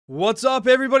What's up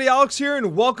everybody, Alex here,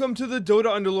 and welcome to the Dota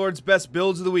Underlords Best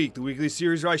Builds of the Week, the weekly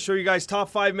series where I show you guys top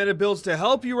 5 meta builds to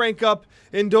help you rank up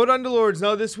in Dota Underlords.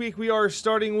 Now this week we are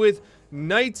starting with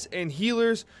Knights and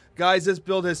Healers. Guys, this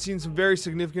build has seen some very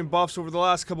significant buffs over the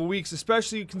last couple weeks,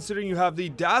 especially considering you have the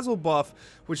Dazzle buff,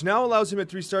 which now allows him at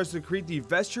 3 stars to create the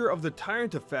Vesture of the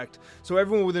Tyrant effect. So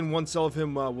everyone within 1 cell of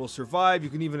him will survive. You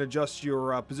can even adjust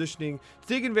your positioning to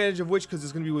take advantage of which, because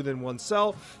it's going to be within 1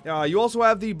 cell. You also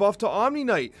have the buff to Omni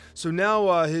Knight. So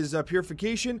now his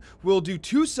Purification will do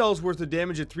 2 cells worth of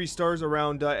damage at 3 stars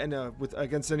around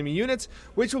against enemy units,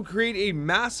 which will create a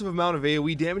massive amount of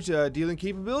AoE damage dealing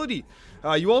capability.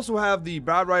 You also have the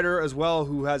Bad Rider as well,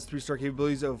 who has 3-star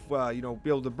capabilities of, be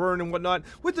able to burn and whatnot.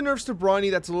 With the nerfs to Brawny,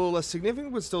 that's a little less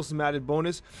significant, but still some added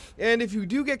bonus. And if you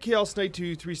do get Chaos Knight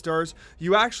to 3 stars,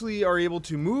 you actually are able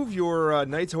to move your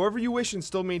Knights however you wish and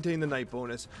still maintain the Knight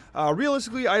bonus.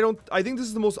 Realistically, I think this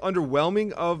is the most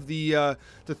underwhelming of the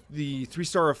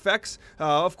 3-star effects.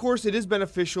 Of course, it is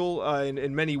beneficial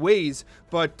in many ways,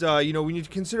 but when you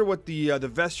consider what the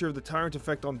Vesture of the Tyrant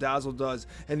effect on Dazzle does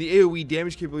and the AoE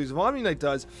damage capabilities of Omni Knight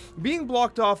does, being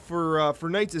blocked off for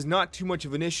Knights is not too much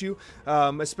of an issue,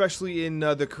 especially in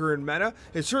the current meta.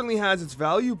 It certainly has its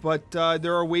value, but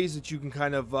there are ways that you can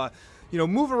kind of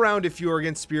move around if you're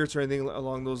against spirits or anything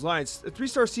along those lines. A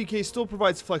 3-star CK still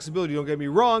provides flexibility, don't get me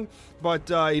wrong, but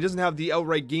he doesn't have the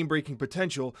outright game-breaking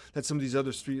potential that some of these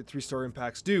other 3-star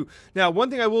impacts do. Now, one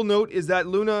thing I will note is that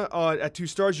Luna at 2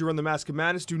 stars, you run the Mask of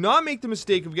Madness. Do not make the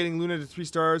mistake of getting Luna to 3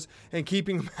 stars and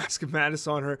keeping the Mask of Madness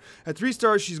on her. At 3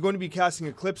 stars, she's going to be casting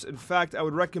Eclipse. In fact, I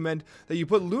would recommend that you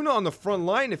put Luna on the front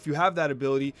line if you have that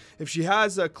ability. If she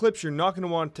has Eclipse, you're not going to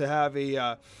want to have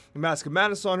a Mask of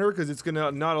Madness on her, because it's going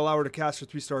to not allow her to cast her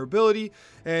 3-star ability,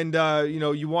 and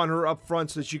you want her up front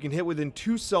so that she can hit within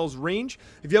 2 cells range.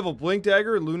 If you have a Blink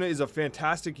Dagger, Luna is a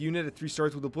fantastic unit at 3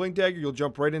 stars with a Blink Dagger. You'll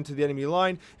jump right into the enemy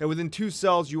line, and within 2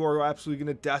 cells you are absolutely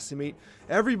going to decimate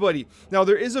everybody. Now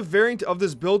there is a variant of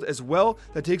this build as well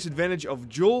that takes advantage of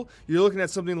Jewel. You're looking at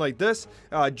something like this.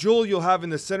 Jewel you'll have in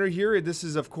the center here. This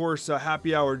is of course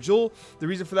Happy Hour Jewel. The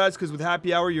reason for that is because with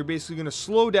Happy Hour you're basically going to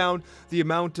slow down the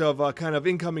amount of kind of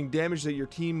incoming damage that your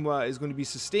team is going to be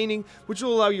sustaining, which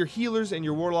will allow your healers and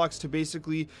your warlocks to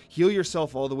basically heal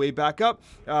yourself all the way back up.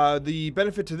 The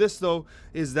benefit to this though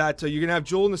is that you're going to have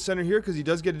Joel in the center here, because he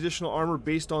does get additional armor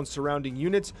based on surrounding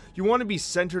units. You want to be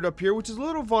centered up here, which is a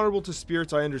little vulnerable to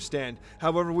spirits, I understand.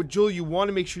 However, with Joel you want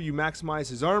to make sure you maximize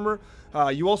his armor.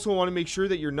 You also want to make sure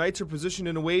that your Knights are positioned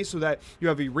in a way so that you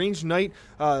have a ranged Knight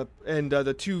and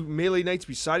the 2 melee Knights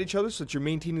beside each other, so that you're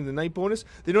maintaining the Knight bonus.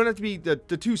 They don't have to be, the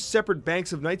 2 separate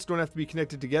banks of Knights don't have to be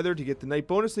connected together to get the Knight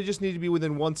bonus. They just need to be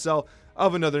within 1 cell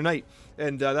of another Knight,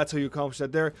 and that's how you accomplish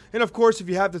that there. And of course, if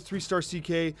you have the 3-star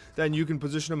CK, then you can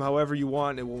position them however you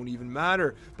want. It won't even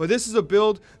matter. But this is a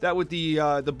build that with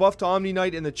the buff to Omni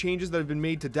Knight and the changes that have been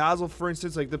made to Dazzle, for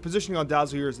instance, like the positioning on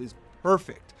Dazzle here is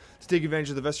perfect to take advantage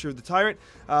of the Vesture of the Tyrant.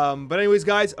 But anyways,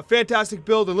 guys, a fantastic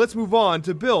build, and let's move on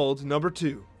to build number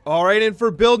 2. Alright, and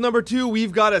for build number 2,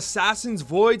 we've got Assassins,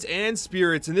 Voids, and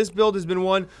Spirits. And this build has been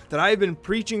one that I've been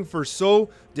preaching for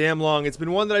so damn long. It's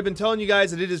been one that I've been telling you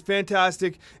guys that it is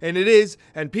fantastic, and it is,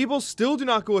 and people still do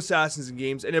not go Assassins in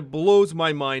games, and it blows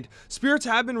my mind. Spirits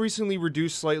have been recently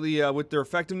reduced slightly with their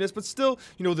effectiveness, but still,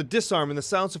 the disarm and the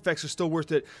silence effects are still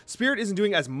worth it. Spirit isn't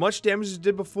doing as much damage as it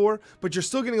did before, but you're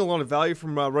still getting a lot of value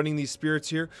from running these Spirits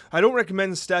here. I don't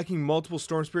recommend stacking multiple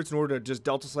Storm Spirits in order to just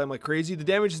Delta Slam like crazy. The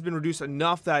damage has been reduced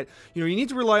enough that you need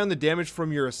to rely on the damage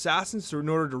from your Assassins, so in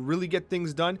order to really get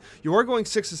things done. You are going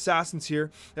 6 Assassins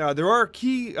here. There are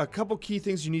a couple key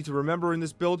things you need to remember in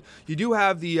this build. You do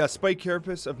have the Spike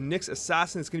Carapace of Nyx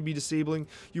Assassin that's going to be disabling.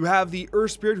 You have the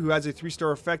Earth Spirit, who has a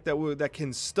 3-star effect that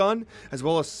can stun, as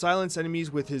well as silence enemies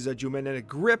with his Geomagnetic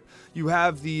Grip. You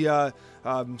have the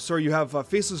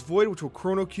Faceless Void, which will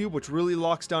Chrono Cube, which really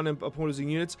locks down opposing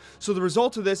units. So the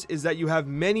result of this is that you have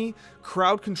many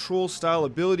crowd control style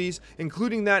abilities,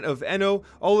 including that of Eno.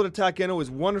 All-out attack Eno is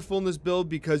wonderful in this build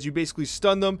because you basically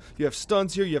stun them. You have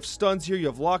stuns here, you have stuns here, you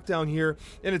have lockdown here,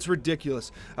 and it's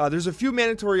ridiculous. There's a few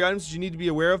mandatory items that you need to be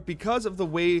aware of because of the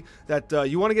way that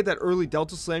you want to get that early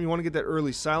Delta Slam, you want to get that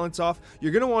early silence off.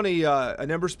 You're going to want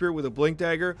an Ember Spirit with a Blink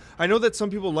Dagger. I know that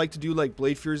some people like to do like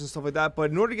Blade Furies and stuff like that,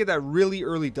 but in order to get that really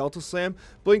early Delta Slam,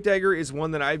 Blink Dagger is one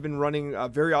that I've been running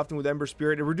very often with Ember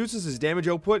Spirit. It reduces his damage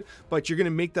output, but you're going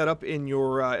to make that up in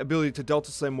your ability to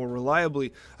Delta Slam more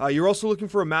reliably. You're also looking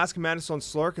for a Mask of Madness on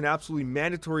Slark, an absolutely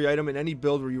mandatory item in any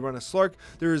build where you run a Slark.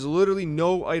 There is literally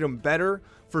no item better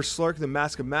for Slark, the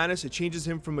Mask of Madness. It changes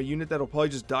him from a unit that'll probably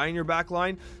just die in your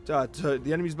backline to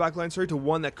the enemy's backline, sorry, to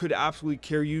one that could absolutely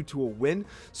carry you to a win.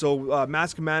 So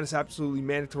Mask of Madness absolutely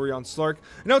mandatory on Slark.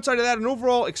 And outside of that, an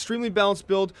overall extremely balanced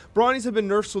build. Brawnies have been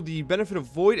nerfed, so the benefit of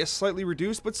Void is slightly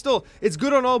reduced, but still, it's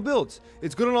good on all builds.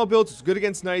 It's good on all builds. It's good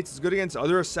against Knights. It's good against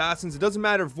other Assassins. It doesn't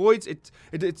matter. Voids,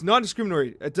 it's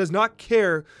non-discriminatory. It does not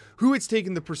care who it's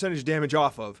taking the percentage damage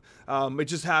off of. It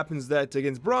just happens that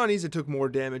against Brawnies, it took more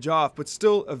damage off, but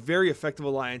still a very effective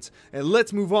alliance. And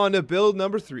let's move on to build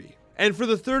number 3. And for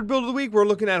the third build of the week, we're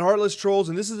looking at Heartless Trolls,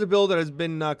 and this is a build that has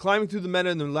been climbing through the meta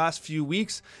in the last few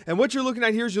weeks. And what you're looking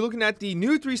at here is you're looking at the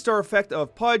new 3-star effect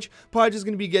of Pudge. Pudge is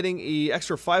going to be getting an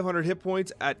extra 500 hit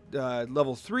points at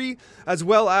level 3, as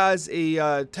well as a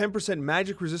 10%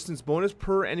 magic resistance bonus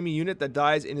per enemy unit that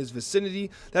dies in his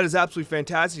vicinity. That is absolutely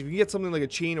fantastic. If you can get something like a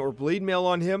chain or blade mail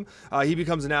on him, he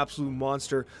becomes an absolute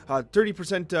monster.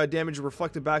 30% damage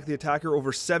reflected back to the attacker,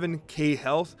 over 7k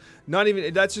health. Not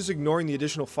even, that's just ignoring the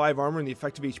additional 5 armor and the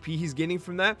effective HP he's gaining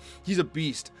from that. He's a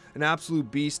beast, an absolute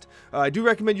beast. I do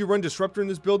recommend you run Disruptor in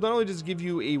this build. Not only does it give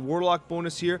you a Warlock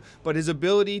bonus here, but his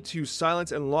ability to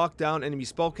silence and lock down enemy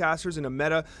spellcasters in a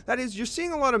meta that is, you're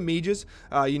seeing a lot of mages,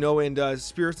 you know, and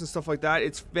spirits and stuff like that.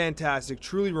 It's fantastic,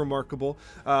 truly remarkable.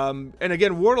 And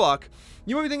again, Warlock,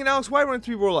 you might be thinking, Alex, why run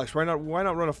 3 Warlocks? Why not run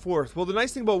a 4th? Well, the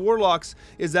nice thing about Warlocks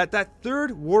is that that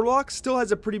 3rd Warlock still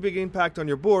has a pretty big impact on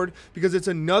your board, because it's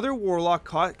another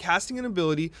Warlock casting an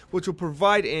ability which will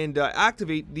provide and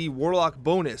activate the Warlock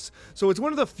bonus. So it's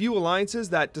one of the few alliances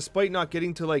that, despite not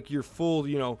getting to like your full,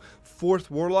 you know, 4th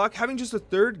Warlock, having just a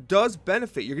 3rd does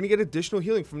benefit. You're going to get additional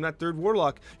healing from that 3rd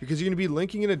Warlock because you're going to be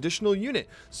linking an additional unit.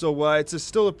 So it's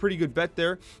still a pretty good bet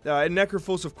there. And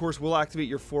Necrophos, of course, will activate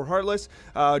your 4 Heartless.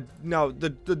 Now,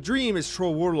 the dream is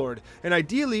Troll Warlord, and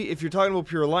ideally, if you're talking about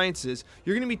pure alliances,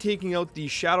 you're going to be taking out the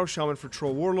Shadow Shaman for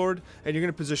Troll Warlord, and you're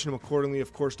going to position him accordingly,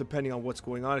 of course, depending on what's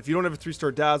going on. If you don't have a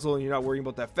 3-star Dazzle and you're not worrying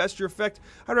about that Fester effect,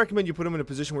 I'd recommend you put him in a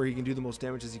position where he can do the most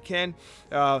damage as he can.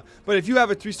 But if you have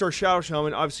a 3-star Shadow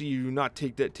Shaman, obviously you do not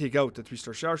take out the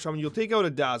 3-star Shadow Shaman. You'll take out a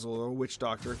Dazzle or a Witch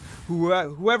Doctor,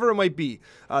 whoever it might be.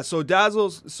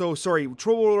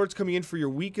 Troll Warlord's coming in for your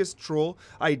weakest troll.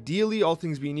 Ideally, all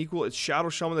things being equal, it's Shadow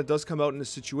Shaman that does come out in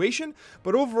this situation.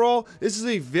 But overall, this is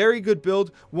a very good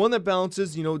build, one that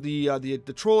balances, you know,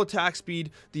 the troll attack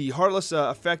speed, the Heartless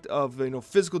effect of, you know,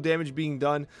 physical damage being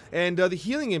done, and the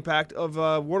healing impact of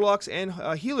Warlocks and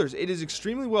healers. It is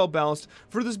extremely well balanced.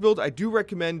 For this build, I do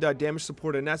recommend damage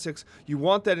support in Essex. You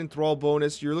want that Enthrall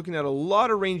bonus. You're looking at a lot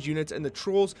of ranged units, and the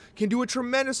trolls can do a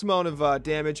tremendous amount of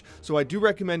damage, so I do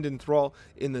recommend Enthrall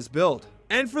in this build.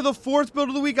 And for the 4th build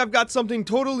of the week, I've got something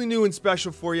totally new and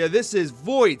special for you. This is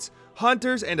Voids,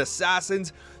 Hunters, and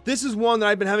Assassins. This is one that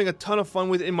I've been having a ton of fun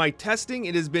with in my testing.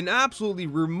 It has been absolutely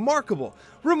remarkable.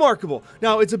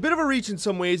 Now, it's a bit of a reach in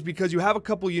some ways because you have a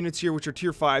couple units here which are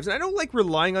tier 5s, and I don't like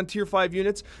relying on tier 5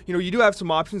 units. You know, you do have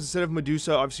some options. Instead of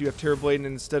Medusa, obviously you have Terrorblade, and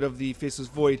instead of the Faceless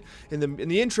Void, in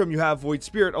the interim, you have Void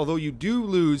Spirit, although you do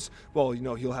lose, well, you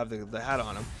know, he'll have the hat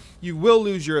on him. You will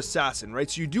lose your Assassin, right?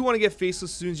 So you do want to get Faceless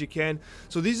as soon as you can.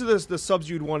 So these are the subs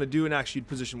you'd want to do, and actually you'd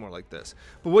position more like this.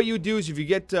 But what you would do is if you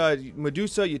get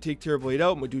Medusa, you take Terrorblade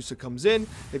out, Medusa comes in.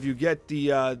 If you get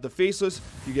the Faceless,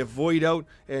 you get Void out,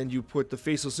 and you put the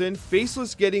Faceless in.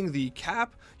 Faceless getting the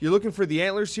cap. You're looking for the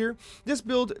antlers here. This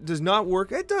build does not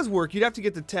work. It does work. You'd have to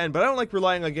get to 10, but I don't like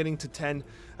relying on getting to 10.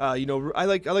 You know, I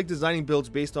like designing builds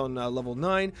based on level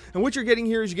 9. And what you're getting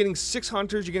here is you're getting 6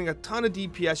 Hunters, you're getting a ton of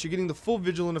DPS, you're getting the full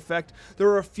Vigilant effect. There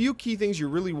are a few key things you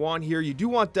really want here. You do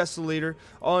want Desolator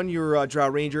on your Drow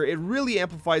Ranger. It really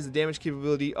amplifies the damage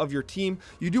capability of your team.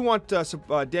 You do want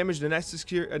damage in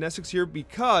Essex here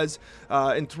because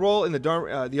Enthrall in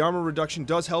the armor reduction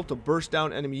does help to burst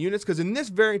down enemy units, because in this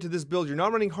variant of this build, you're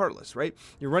not running Heartless, right?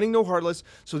 You're running no Heartless,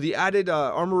 so the added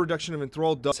armor reduction of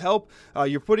Enthrall does help.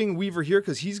 You're putting Weaver here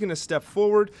because he's going to step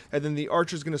forward, and then the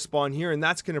Archer's going to spawn here, and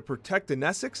that's going to protect the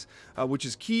Essex, which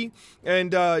is key.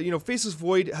 And you know, Faceless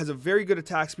Void has a very good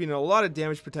attack speed and a lot of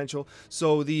damage potential,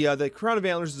 so the Crown of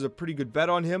Antlers is a pretty good bet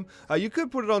on him. You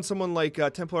could put it on someone like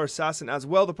Templar Assassin as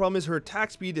well. The problem is her attack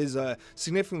speed is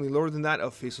significantly lower than that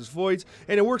of Faceless Voids,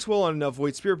 and it works well on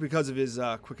Void Spirit because of his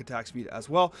quick attack speed as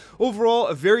well. Overall,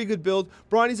 a very good build.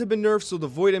 Brawnies have been nerfed, so the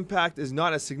Void impact is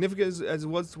not as significant as it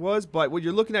was, but what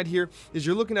you're looking at here is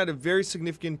you're looking at a very significant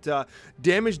significant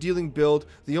damage dealing build.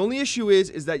 The only issue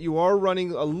is that you are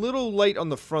running a little light on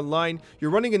the front line.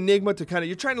 You're running Enigma to kind of,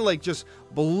 you're trying to like just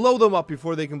blow them up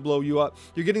before they can blow you up.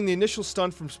 You're getting the initial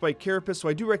stun from Spike Carapace, so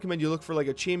I do recommend you look for like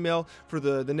a chainmail for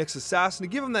the Nyx Assassin to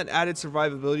give him that added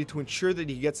survivability to ensure that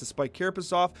he gets the Spike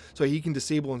Carapace off so he can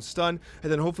disable and stun,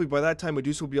 and then hopefully by that time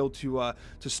Medusa will be able to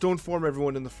stone form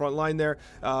everyone in the front line there.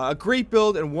 A great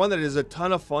build and one that is a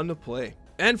ton of fun to play.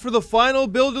 And for the final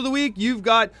build of the week, you've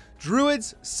got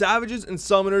Druids, Savages, and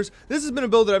Summoners. This has been a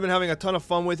build that I've been having a ton of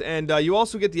fun with, and you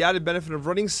also get the added benefit of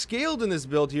running Scaled in this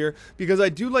build here, because I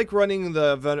do like running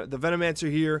the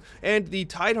Venomancer here and the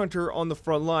Tidehunter on the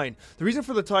front line. The reason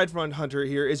for the Tidehunter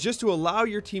here is just to allow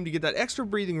your team to get that extra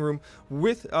breathing room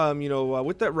with,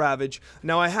 with that Ravage.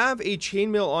 Now, I have a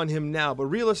Chainmail on him now, but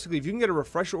realistically, if you can get a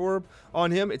Refresher Orb on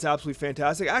him, it's absolutely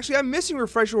fantastic. Actually, I'm missing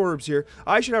Refresher Orbs here.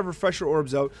 I should have Refresher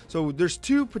Orbs out. So there's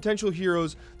two potential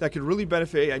heroes that could really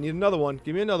benefit. Hey, I need another one.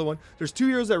 Give me another one. There's two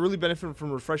heroes that really benefit from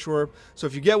Refresher Orb. So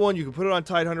if you get one, you can put it on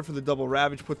Tidehunter for the double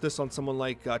Ravage. Put this on someone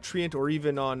like Treant or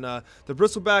even on the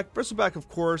Bristleback. Bristleback, of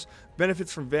course,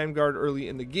 benefits from Vanguard early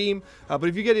in the game. But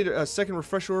if you get a second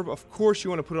Refresher Orb, of course you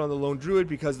want to put it on the Lone Druid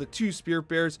because the two Spirit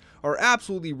Bears are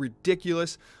absolutely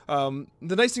ridiculous. The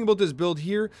nice thing about this build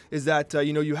here is that,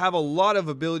 you have a lot of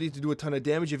ability to do a ton of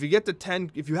damage. If you get the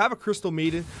 10, if you have a Crystal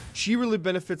Maiden, she really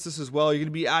benefits this as well. You're going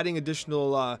to be adding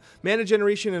additional mana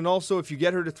generation, and also if you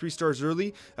get her to 3 stars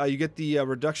early, you get the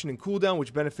reduction in cooldown,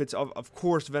 which benefits, of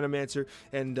course, Venomancer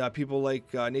and people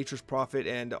like Nature's Prophet,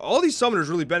 and all these summoners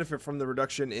really benefit from the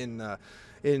reduction in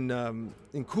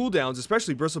cooldowns,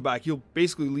 especially Bristleback. He'll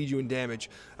basically lead you in damage.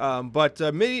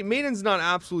 Maiden's not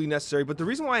absolutely necessary, but the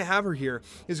reason why I have her here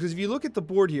is because if you look at the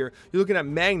board here, you're looking at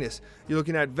Magnus, you're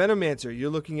looking at Venomancer, you're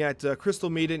looking at Crystal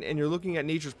Maiden, and you're looking at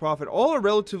Nature's Prophet. All are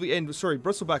relatively, and sorry,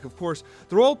 Bristleback, of course,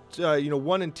 they're all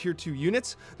 1 and tier 2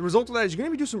 units. The result of that is you're going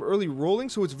to be doing some early rolling,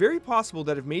 so it's very possible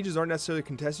that if mages aren't necessarily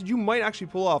contested, you might actually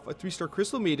pull off a 3-star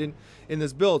Crystal Maiden in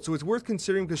this build. So it's worth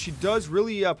considering because she does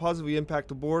really positively impact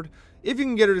the board. If you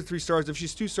can get her to 3 stars, if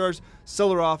she's 2 stars,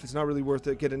 sell her off. It's not really worth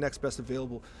it. Get a next best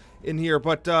available in here.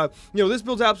 But, this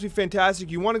build's absolutely fantastic.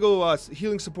 You want to go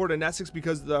healing support in Essex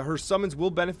because her summons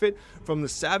will benefit from the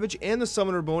Savage and the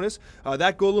Summoner bonus.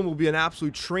 That Golem will be an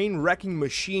absolute train-wrecking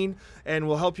machine and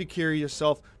will help you carry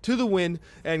yourself to the win.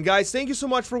 And, guys, thank you so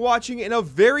much for watching, and a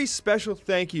very special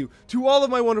thank you to all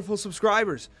of my wonderful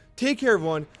subscribers. Take care,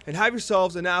 everyone, and have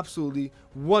yourselves an absolutely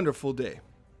wonderful day.